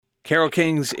Carole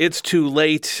King's It's Too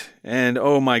Late. And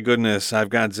oh my goodness, I've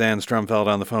got Zan Strumfeld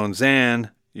on the phone.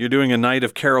 Zan, you're doing a night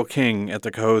of Carole King at the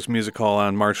Cohoes Music Hall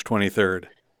on March 23rd.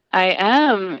 I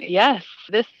am, yes.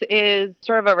 This is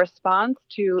sort of a response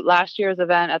to last year's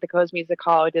event at the Cohoes Music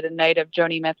Hall. We did a night of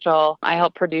Joni Mitchell. I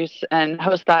helped produce and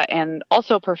host that and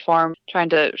also perform, trying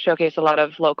to showcase a lot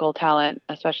of local talent,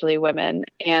 especially women.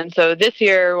 And so this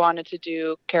year, wanted to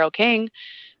do Carole King.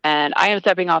 And I am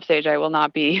stepping off stage. I will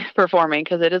not be performing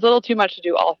because it is a little too much to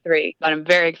do all three. But I'm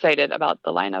very excited about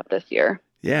the lineup this year.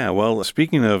 Yeah, well,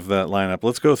 speaking of that lineup,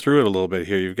 let's go through it a little bit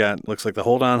here. You've got, looks like the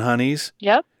Hold On Honeys.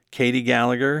 Yep. Katie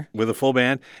Gallagher with a full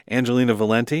band, Angelina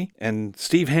Valenti, and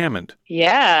Steve Hammond.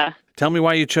 Yeah. Tell me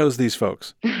why you chose these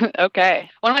folks. Okay.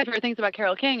 One of my favorite things about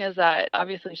Carole King is that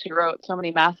obviously she wrote so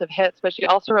many massive hits, but she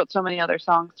also wrote so many other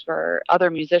songs for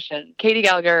other musicians. Katie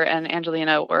Gallagher and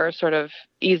Angelina were sort of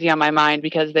easy on my mind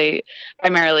because they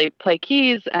primarily play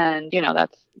keys and,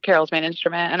 that's Carole's main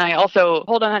instrument. And I also,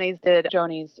 Hold On Honeys did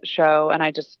Joni's show, and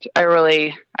I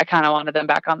kind of wanted them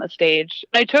back on the stage.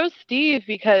 I chose Steve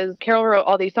because Carole wrote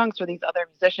all these songs for these other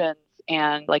musicians.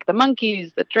 And like the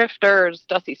Monkees, the Drifters,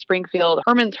 Dusty Springfield,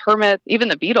 Herman's Hermit, even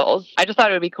the Beatles. I just thought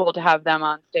it would be cool to have them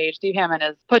on stage. Steve Hammond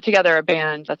has put together a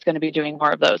band that's going to be doing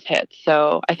more of those hits.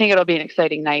 So I think it'll be an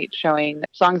exciting night showing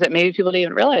songs that maybe people didn't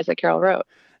even realize that Carole wrote.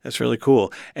 That's really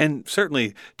cool. And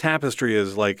certainly Tapestry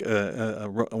is like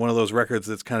one of those records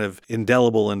that's kind of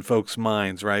indelible in folks'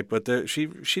 minds, right? But she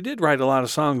did write a lot of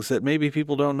songs that maybe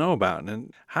people don't know about.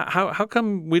 And how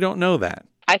come we don't know that?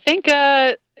 I think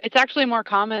it's actually more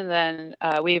common than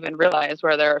we even realize,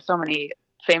 where there are so many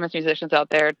famous musicians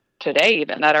out there today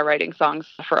even that are writing songs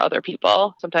for other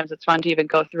people. Sometimes it's fun to even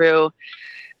go through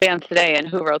bands today and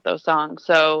who wrote those songs.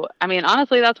 So, I mean,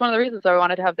 honestly, that's one of the reasons I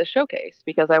wanted to have this showcase,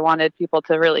 because I wanted people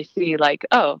to really see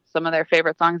some of their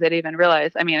favorite songs they didn't even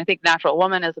realize. I mean, I think Natural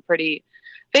Woman is a pretty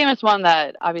famous one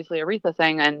that obviously Aretha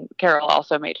sang and Carole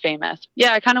also made famous.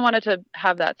 Yeah, I kind of wanted to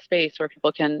have that space where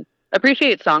people can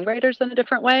appreciate songwriters in a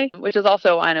different way, which is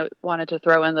also why I wanted to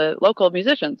throw in the local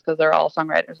musicians, because they're all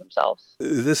songwriters themselves.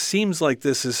 This seems like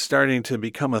this is starting to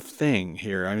become a thing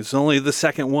here. I mean, it's only the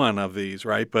second one of these,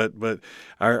 right? But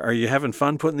are you having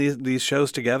fun putting these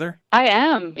shows together? I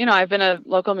am. I've been a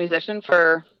local musician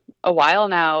for a while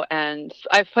now, and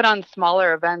I've put on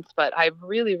smaller events, but I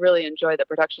really, really enjoy the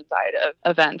production side of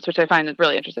events, which I find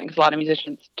really interesting because a lot of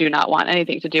musicians do not want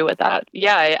anything to do with that.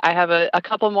 Yeah, I have a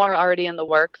couple more already in the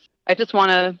works. I just want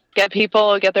to get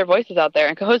their voices out there.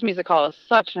 And Cohoes Music Hall is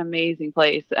such an amazing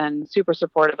place and super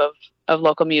supportive of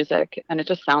local music. And it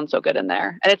just sounds so good in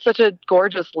there. And it's such a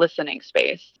gorgeous listening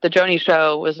space. The Joni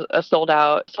show was a sold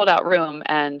out room.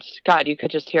 And God, you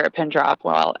could just hear a pin drop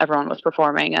while everyone was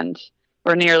performing. And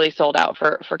we're nearly sold out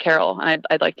for Carole. And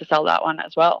I'd like to sell that one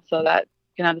as well, so that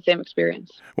you can have the same experience.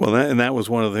 Well, that was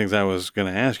one of the things I was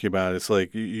going to ask you about. It's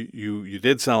like you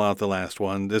did sell out the last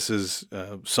one. This is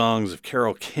songs of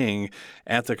Carole King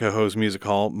at the Cohoes Music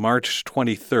Hall, March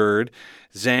 23rd.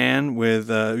 Zan, with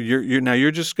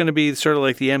you're just going to be sort of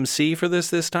like the MC for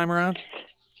this time around?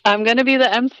 I'm going to be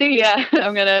the MC, yeah.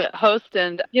 I'm going to host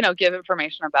and, give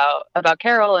information about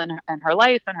Carole and her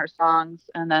life and her songs,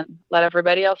 and then let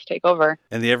everybody else take over.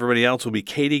 And the everybody else will be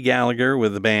Katie Gallagher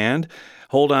with the band,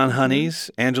 Hold On Honeys,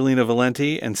 Angelina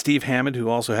Valenti, and Steve Hammond, who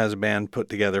also has a band put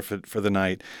together for the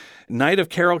night. Night of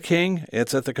Carole King,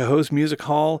 it's at the Cohoes Music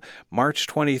Hall, March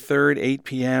 23rd, 8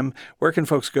 p.m. Where can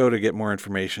folks go to get more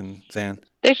information, Zan?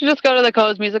 They should just go to the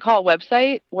Cohoes Music Hall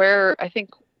website, where I think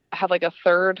have like a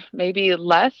third, maybe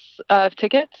less of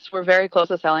tickets. We're very close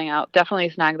to selling out. Definitely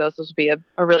snag those. This would be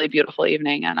a really beautiful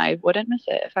evening, and I wouldn't miss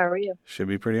it if I were you. Should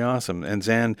be pretty awesome. And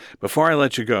Zan, before I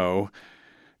let you go,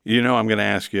 I'm going to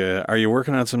ask you, are you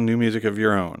working on some new music of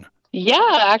your own?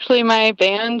 Yeah, actually my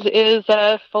band is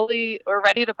we're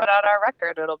ready to put out our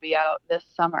record. It'll be out this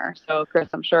summer. So Chris,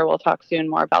 I'm sure we'll talk soon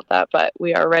more about that, but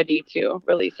we are ready to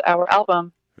release our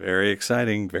album. Very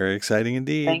exciting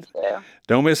indeed. Thank you.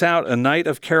 Don't miss out. A Night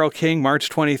of Carole King, March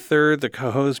 23rd, the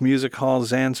Cohoes Music Hall.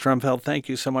 Zan Strumfeld, thank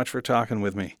you so much for talking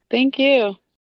with me. Thank you.